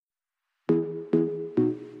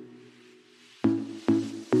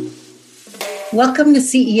Welcome to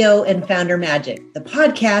CEO and Founder Magic, the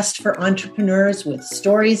podcast for entrepreneurs with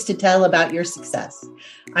stories to tell about your success.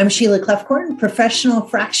 I'm Sheila Clefcorn, professional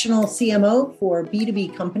fractional CMO for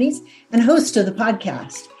B2B companies and host of the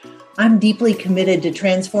podcast. I'm deeply committed to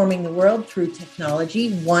transforming the world through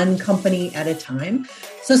technology, one company at a time.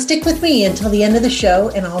 So stick with me until the end of the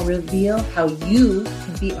show, and I'll reveal how you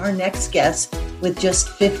can be our next guest with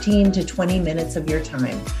just 15 to 20 minutes of your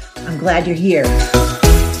time. I'm glad you're here.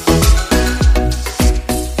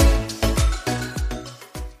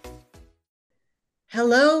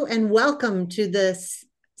 Hello and welcome to the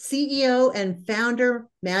CEO and Founder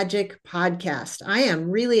Magic podcast. I am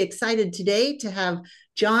really excited today to have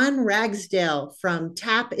John Ragsdale from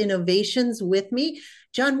TAP Innovations with me.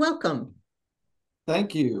 John, welcome.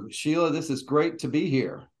 Thank you, Sheila. This is great to be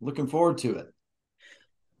here. Looking forward to it.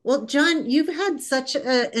 Well, John, you've had such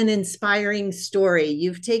an inspiring story.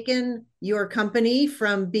 You've taken your company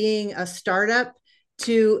from being a startup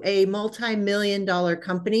to a multi-million-dollar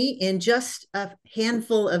company in just a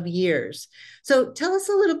handful of years. So tell us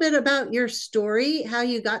a little bit about your story, how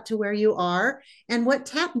you got to where you are, and what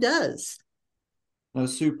TAP does. No,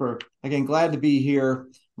 super. Again, glad to be here.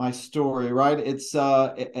 My story, right? It's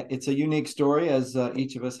a unique story, as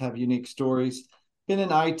each of us have unique stories. Been in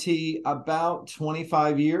IT about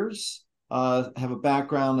 25 years. Have a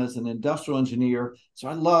background as an industrial engineer, so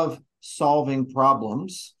I love solving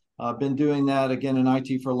problems. I've been doing that again in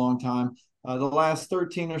IT for a long time. The last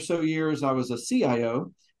 13 or so years, I was a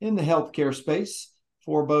CIO in the healthcare space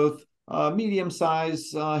for both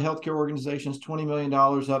medium-sized healthcare organizations, $20 million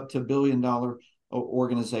up to billion-dollar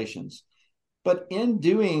organizations. But in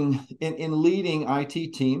leading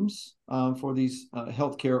IT teams for these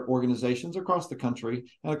healthcare organizations across the country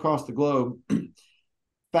and across the globe,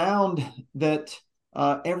 found that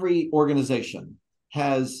every organization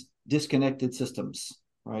has disconnected systems.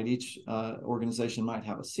 Right, each organization might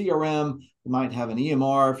have a CRM, you might have an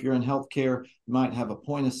EMR if you're in healthcare, you might have a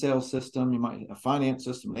point of sale system, you might have a finance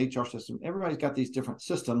system, an HR system. Everybody's got these different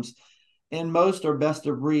systems, and most are best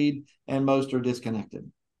of breed, and most are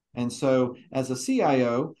disconnected. And so, as a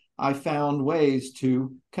CIO, I found ways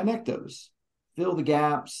to connect those, fill the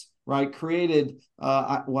gaps. Right, created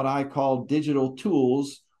what I call digital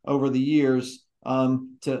tools over the years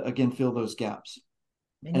to again fill those gaps.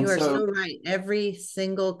 And you are so right. Every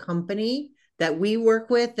single company that we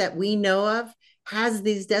work with, that we know of, has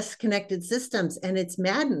these disconnected systems, and it's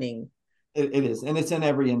maddening. It is, and it's in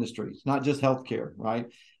every industry. It's not just healthcare, right?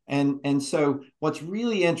 And so what's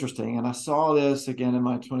really interesting, and I saw this again in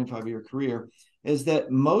my 25-year career, is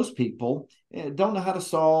that most people don't know how to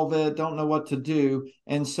solve it, don't know what to do,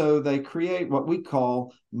 and so they create what we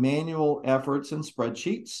call manual efforts and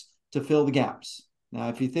spreadsheets to fill the gaps. Now,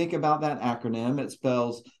 if you think about that acronym, it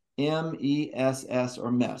spells MESS or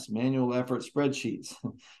MESS, manual effort spreadsheets.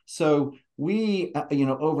 So we,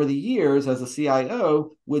 over the years as a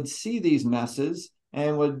CIO would see these messes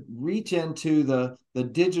and would reach into the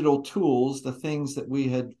digital tools, the things that we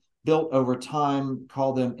had built over time,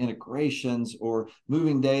 call them integrations or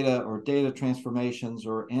moving data or data transformations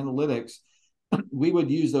or analytics. We would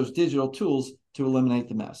use those digital tools to eliminate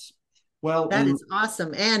the mess. Well, that is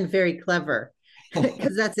awesome and very clever.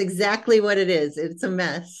 Because that's exactly what it is. It's a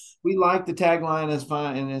mess. We like the tagline as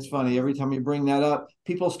fun, and it's funny. Every time you bring that up,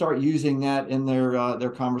 people start using that in their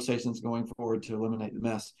conversations going forward to eliminate the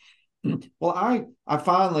mess. Well, I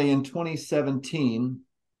finally in 2017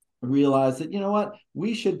 realized that, you know what,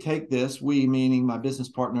 we should take this, we meaning my business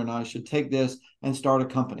partner and I should take this and start a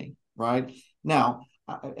company, right? Now,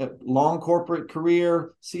 a long corporate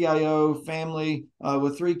career, CIO, family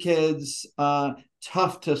with 3 kids,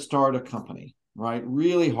 tough to start a company. Right,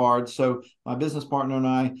 really hard. So my business partner and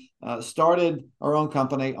I started our own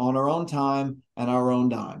company on our own time and our own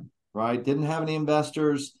dime. Right, didn't have any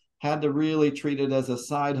investors. Had to really treat it as a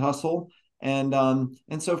side hustle, and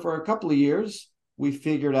so for a couple of years we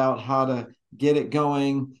figured out how to get it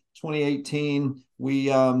going. 2018, we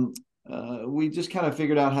just kind of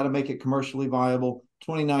figured out how to make it commercially viable.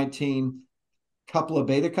 2019, couple of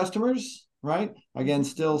beta customers. Right, again,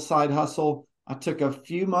 still side hustle. I took a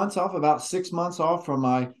few months off, about 6 months off from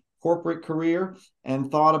my corporate career, and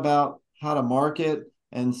thought about how to market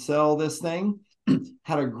and sell this thing.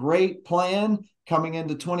 Had a great plan coming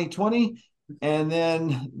into 2020, and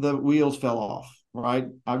then the wheels fell off, right?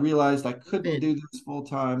 I realized I couldn't do this full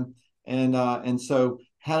time, and so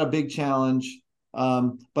had a big challenge.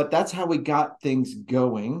 But that's how we got things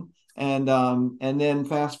going. And then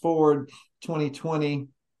fast forward 2020,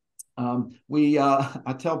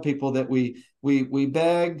 I tell people that we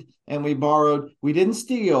begged and we borrowed. We didn't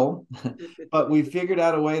steal, but we figured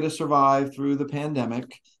out a way to survive through the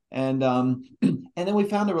pandemic. and then we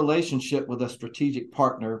found a relationship with a strategic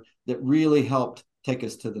partner that really helped take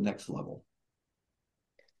us to the next level.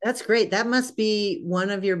 That's great. That must be one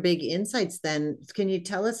of your big insights then. Can you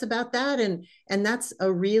tell us about that? And that's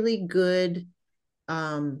a really good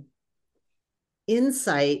um,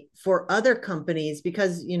 insight for other companies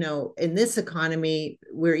because, in this economy,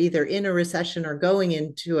 we're either in a recession or going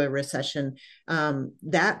into a recession.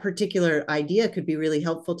 That particular idea could be really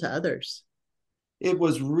helpful to others. It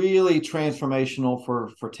was really transformational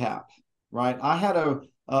for TAP, right? I had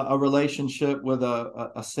a relationship with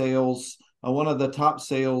a sales one of the top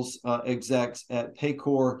sales execs at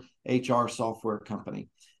Paycor HR software company,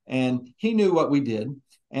 and he knew what we did,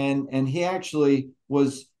 and he actually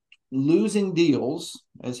was losing deals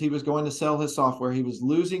as he was going to sell his software. He was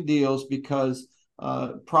losing deals because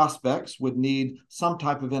prospects would need some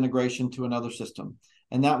type of integration to another system.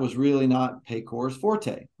 And that was really not Paycor's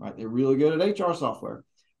forte, right? They're really good at HR software.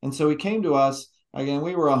 And so he came to us. Again,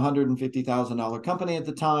 we were a $150,000 company at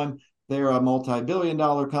the time. They're a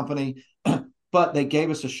multi-billion-dollar company, but they gave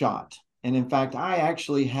us a shot. And in fact, I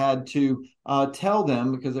actually had to tell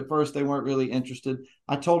them, because at first they weren't really interested.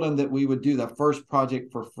 I told them that we would do the first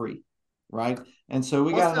project for free, right? And so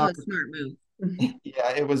we got an Also a opportunity. smart move.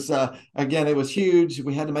 Yeah, it was again, it was huge.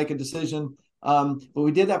 We had to make a decision. But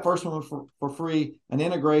we did that first one for free, an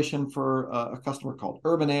integration for a customer called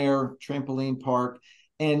Urban Air Trampoline Park.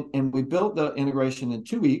 And we built the integration in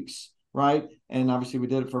 2 weeks, right? And obviously we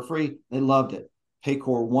did it for free. They loved it.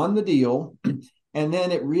 Paycor won the deal. And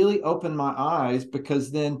then it really opened my eyes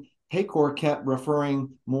because then Paycor kept referring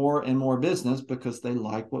more and more business because they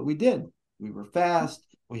liked what we did. We were fast.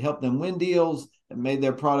 We helped them win deals. It made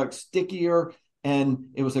their products stickier. And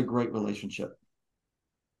it was a great relationship.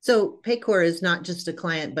 So Paycor is not just a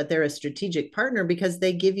client, but they're a strategic partner because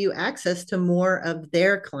they give you access to more of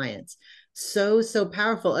their clients. So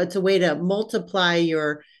powerful. It's a way to multiply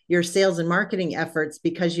your sales and marketing efforts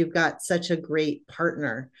because you've got such a great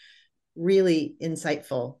partner. Really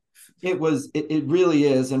insightful. It really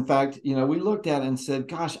is. In fact, we looked at it and said,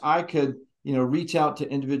 gosh, I could, reach out to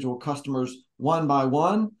individual customers one by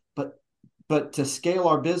one, but to scale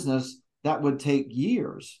our business, that would take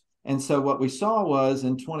years. And so what we saw was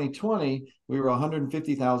in 2020, we were a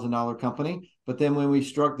 $150,000 company. But then when we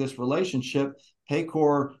struck this relationship,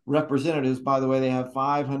 Paycor representatives, by the way, they have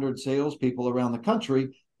 500 salespeople around the country.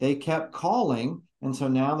 They kept calling. And so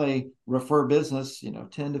now they refer business,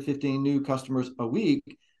 10 to 15 new customers a week.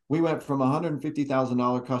 We went from a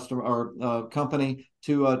 $150,000 customer or company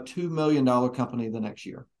to a $2 million company the next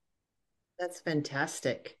year. That's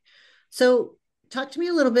fantastic. So talk to me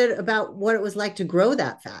a little bit about what it was like to grow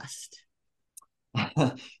that fast.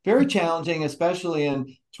 Very challenging, especially in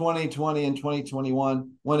 2020 and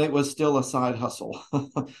 2021 when it was still a side hustle.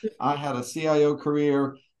 I had a CIO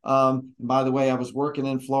career. By the way, I was working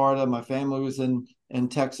in Florida. My family was in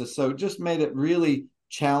Texas. So it just made it really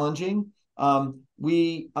challenging.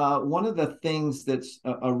 We one of the things that's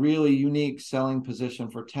a really unique selling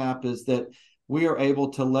position for TAP is that we are able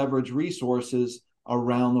to leverage resources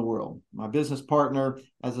around the world. My business partner,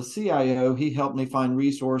 as a CIO, he helped me find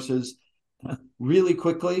resources really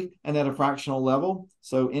quickly and at a fractional level.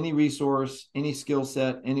 So any resource, any skill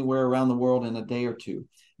set, anywhere around the world in a day or two.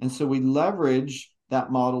 And so we leverage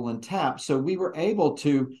that model in TAP. So we were able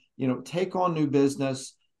to, take on new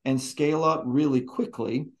business and scale up really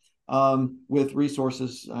quickly with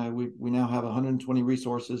resources. We now have 120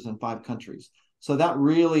 resources in 5 countries. So that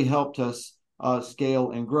really helped us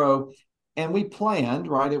scale and grow. And we planned,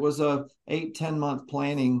 right? It was a 8-10 month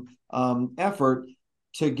planning effort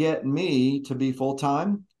to get me to be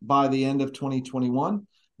full-time by the end of 2021.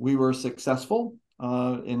 We were successful.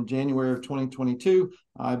 In January of 2022,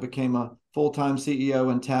 I became a full-time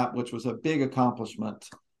CEO in TAP, which was a big accomplishment.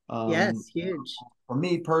 Yes, huge. For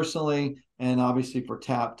me personally, and obviously for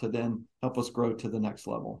TAP to then help us grow to the next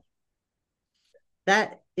level.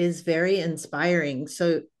 That is very inspiring.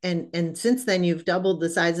 So, and since then you've doubled the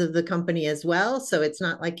size of the company as well. So it's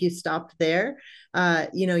not like you stopped there.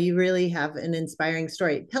 You really have an inspiring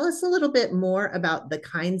story. Tell us a little bit more about the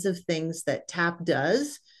kinds of things that TAP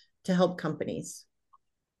does to help companies.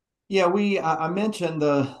 Yeah, I mentioned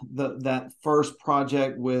that first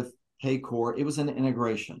project with Paycor. It was an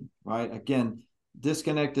integration, right? Again,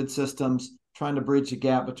 disconnected systems, trying to bridge the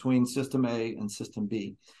gap between system A and system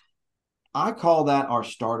B. I call that our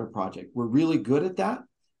starter project. We're really good at that.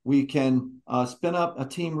 We can spin up a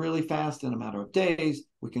team really fast in a matter of days.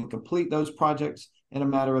 We can complete those projects in a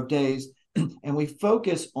matter of days. And we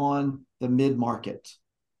focus on the mid-market,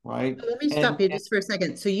 right? So let me And, stop you and just for a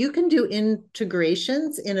second. So you can do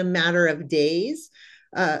integrations in a matter of days.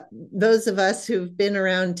 those of us who've been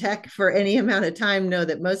around tech for any amount of time know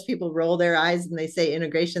that most people roll their eyes and they say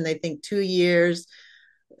integration. They think 2 years,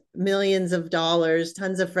 millions of dollars,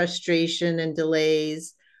 tons of frustration and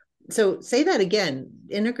delays. So say that again.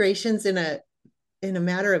 Integrations in a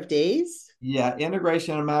matter of days? Yeah,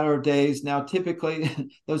 integration in a matter of days. Now,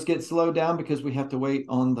 typically, those get slowed down because we have to wait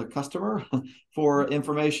on the customer for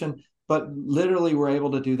information. But literally, we're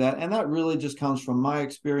able to do that. And that really just comes from my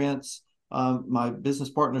experience, my business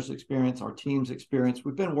partners' experience, our team's experience.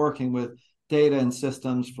 We've been working with data and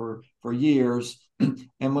systems for years.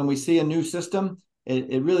 And when we see a new system,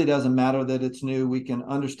 it really doesn't matter that it's new. We can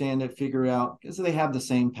understand it, figure it out, because they have the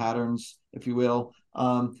same patterns, if you will.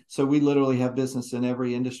 So we literally have business in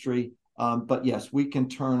every industry. But yes, we can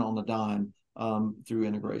turn on the dime through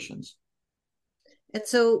integrations. And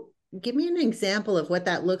so give me an example of what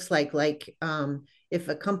that looks like. If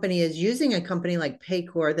a company is using a company like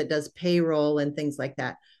Paycor that does payroll and things like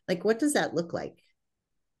that, like what does that look like?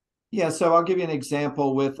 Yeah, so I'll give you an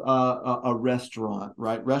example with a restaurant,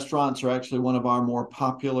 right? Restaurants are actually one of our more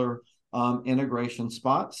popular integration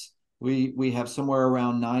spots. We have somewhere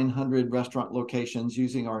around 900 restaurant locations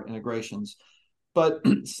using our integrations. But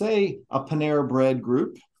say a Panera Bread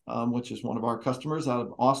group, which is one of our customers out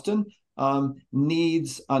of Austin,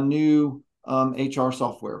 needs a new HR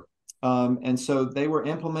software. And so they were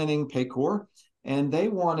implementing Paycor, and they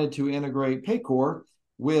wanted to integrate Paycor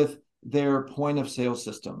with their point of sale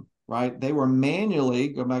system, right? They were manually,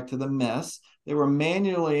 go back to the mess, they were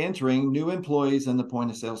manually entering new employees in the point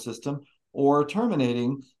of sale system or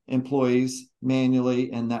terminating employees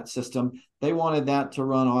manually in that system. They wanted that to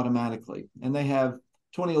run automatically. And they have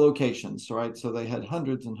 20 locations, right? So they had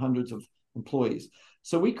hundreds and hundreds of employees.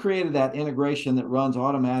 So we created that integration that runs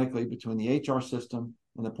automatically between the HR system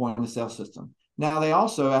and the point of sale system. Now they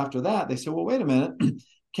also, after that, they said, well, wait a minute,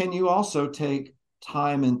 can you also take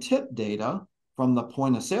time and tip data from the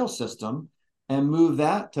point of sale system and move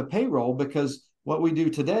that to payroll? Because what we do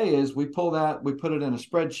today is we pull that, we put it in a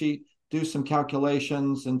spreadsheet, do some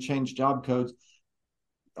calculations and change job codes.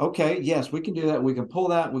 Okay, yes, we can do that. We can pull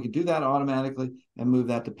that. We can do that automatically and move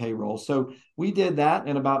that to payroll. So we did that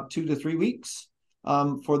in about 2 to 3 weeks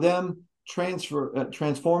for them,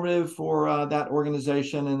 transformative for that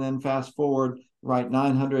organization. And then fast forward, right,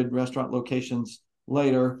 900 restaurant locations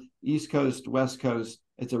later, East Coast, West Coast,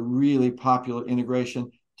 it's a really popular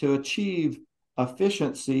integration to achieve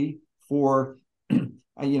efficiency for,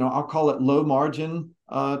 I'll call it low margin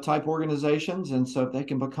type organizations. And so if they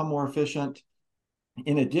can become more efficient.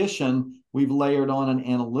 In addition, we've layered on an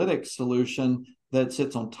analytics solution that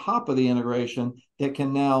sits on top of the integration that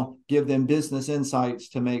can now give them business insights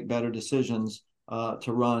to make better decisions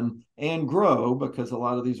to run and grow, because a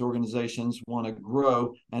lot of these organizations want to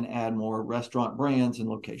grow and add more restaurant brands and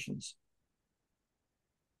locations.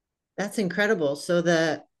 That's incredible.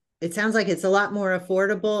 It sounds like it's a lot more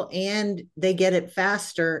affordable and they get it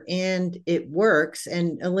faster and it works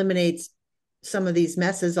and eliminates some of these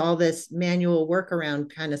messes, all this manual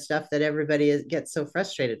workaround kind of stuff that everybody gets so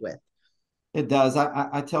frustrated with. It does.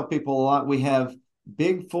 I tell people a lot, we have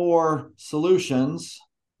big four solutions,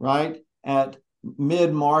 right, at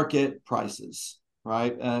mid-market prices,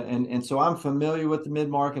 right? And so I'm familiar with the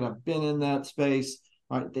mid-market. I've been in that space,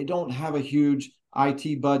 right? They don't have a huge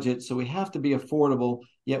IT budget, so we have to be affordable,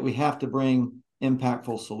 yet we have to bring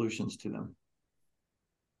impactful solutions to them.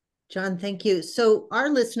 John, thank you. So our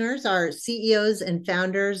listeners are CEOs and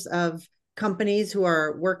founders of companies who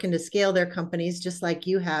are working to scale their companies just like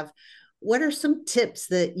you have. What are some tips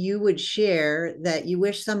that you would share that you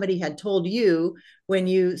wish somebody had told you when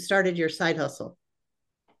you started your side hustle?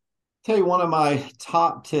 Tell you one of my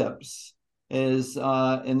top tips is,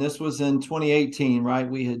 and this was in 2018, right?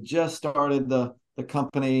 We had just started the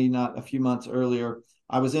company not a few months earlier.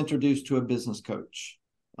 I was introduced to a business coach.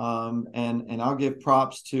 And I'll give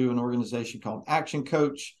props to an organization called Action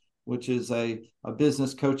Coach, which is a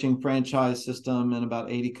business coaching franchise system in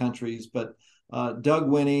about 80 countries. But Doug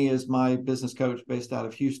Winnie is my business coach based out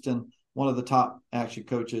of Houston, one of the top action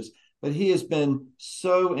coaches. But he has been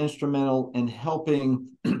so instrumental in helping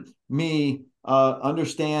me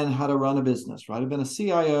understand how to run a business, right? I've been a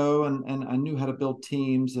CIO and I knew how to build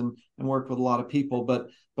teams and work with a lot of people, but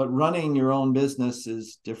running your own business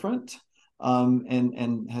is different.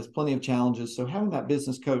 And has plenty of challenges. So having that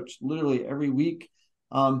business coach literally every week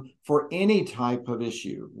for any type of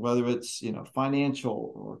issue, whether it's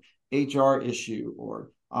financial or HR issue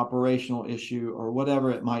or operational issue or whatever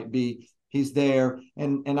it might be, he's there.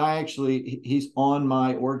 And he's on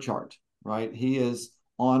my org chart, right? He is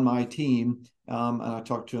on my team, and I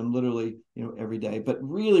talk to him literally every day. But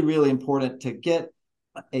really, really important to get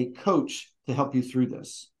a coach to help you through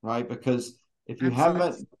this, right? Because if you Absolutely.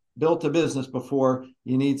 haven't built a business before,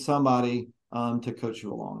 you need somebody to coach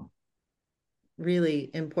you along.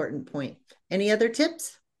 Really important point. Any other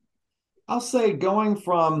tips? I'll say going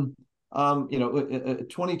from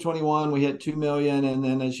 2021 we hit 2 million, and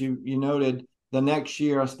then as you noted, the next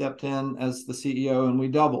year I stepped in as the CEO and we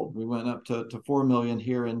doubled. We went up to 4 million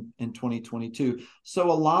here in 2022. So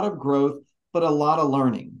a lot of growth, but a lot of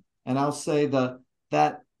learning. And I'll say that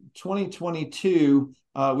 2022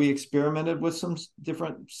 we experimented with some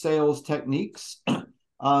different sales techniques.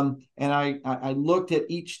 And I looked at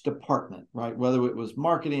each department, right? Whether it was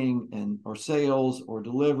marketing or sales or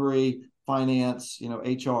delivery, finance,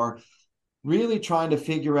 HR, really trying to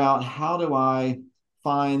figure out how do I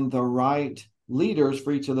find the right leaders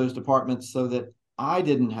for each of those departments so that I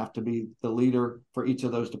didn't have to be the leader for each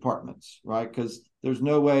of those departments, right? Because there's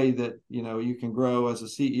no way that, you can grow as a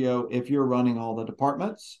CEO if you're running all the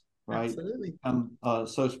departments, right? Absolutely. I'm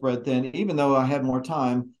so spread thin, even though I had more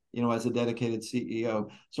time, as a dedicated CEO.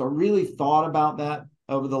 So I really thought about that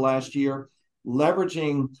over the last year.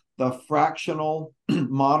 Leveraging the fractional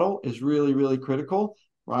model is really, really critical,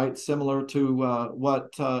 right? Similar to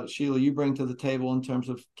what Sheila, you bring to the table in terms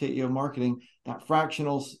of KEO marketing, that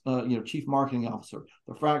fractional, chief marketing officer,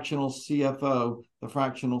 the fractional CFO, the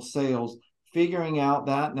fractional sales, figuring out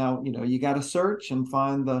that. Now, you got to search and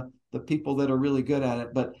find the people that are really good at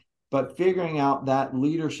it, but figuring out that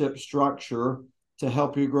leadership structure to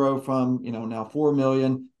help you grow from, now 4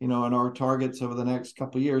 million, and our targets over the next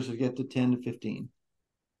couple of years is get to 10 to 15.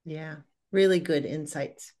 Yeah, really good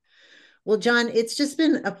insights. Well, John, it's just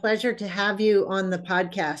been a pleasure to have you on the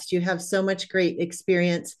podcast. You have so much great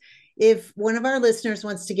experience. If one of our listeners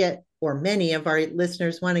wants to get, or many of our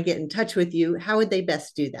listeners want to get in touch with you, how would they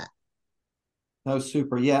best do that? Oh,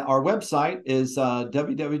 super. Yeah, our website is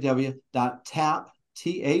www.tap,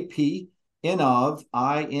 T-A-P, Innov,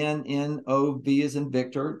 I-N-N-O-V as in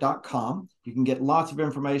Victor.com. You can get lots of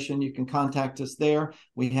information. You can contact us there.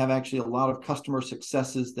 We have actually a lot of customer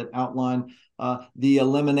successes that outline the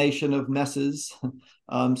elimination of messes.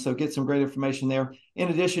 So get some great information there. In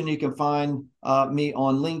addition, you can find me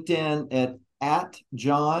on LinkedIn at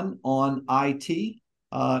John on IT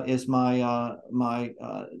is my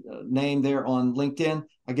name there on LinkedIn.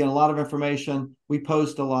 Again, a lot of information. We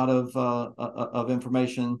post a lot of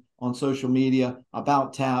information on social media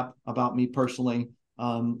about TAP, about me personally.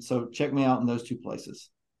 So check me out in those two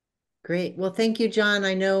places. Great. Well, thank you, John.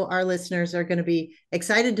 I know our listeners are going to be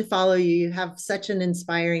excited to follow you. You have such an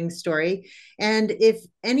inspiring story. And if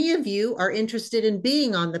any of you are interested in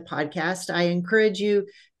being on the podcast, I encourage you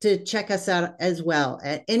to check us out as well.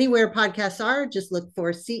 At anywhere podcasts are, just look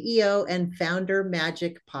for CEO and Founder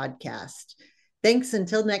Magic Podcast. Thanks.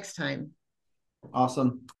 Until next time.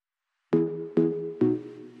 Awesome.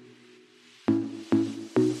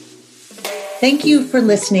 Thank you for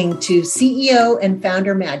listening to CEO and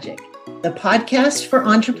Founder Magic, the podcast for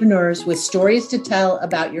entrepreneurs with stories to tell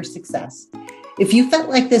about your success. If you felt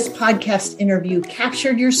like this podcast interview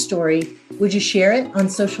captured your story, would you share it on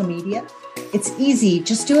social media? It's easy.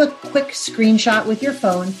 Just do a quick screenshot with your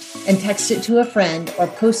phone and text it to a friend or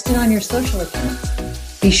post it on your social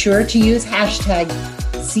accounts. Be sure to use hashtag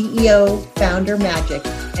CEO Founder Magic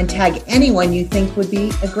and tag anyone you think would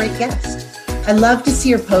be a great guest. I love to see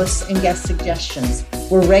your posts and guest suggestions.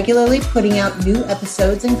 We're regularly putting out new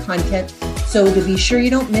episodes and content, so to be sure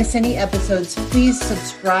you don't miss any episodes, please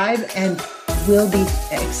subscribe and we'll be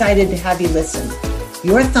excited to have you listen.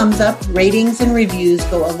 Your thumbs up, ratings, and reviews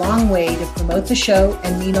go a long way to promote the show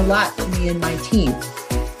and mean a lot to me and my team.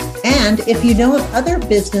 And if you know of other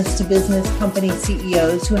business-to-business company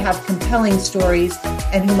CEOs who have compelling stories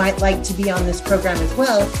and who might like to be on this program as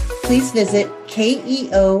well, please visit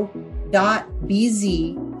keo.bz/book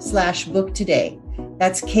today.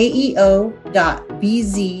 That's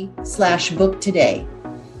keo.bz/book today.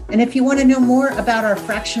 And if you want to know more about our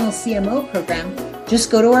fractional CMO program,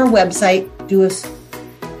 just go to our website, do a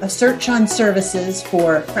search on services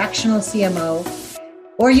for fractional CMO,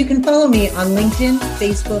 or you can follow me on LinkedIn,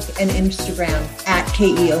 Facebook, and Instagram at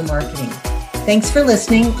KEO Marketing. Thanks for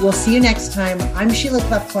listening. We'll see you next time. I'm Sheila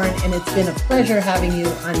Clefcorn, and it's been a pleasure having you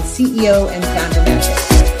on CEO and Founder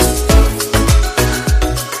Magic.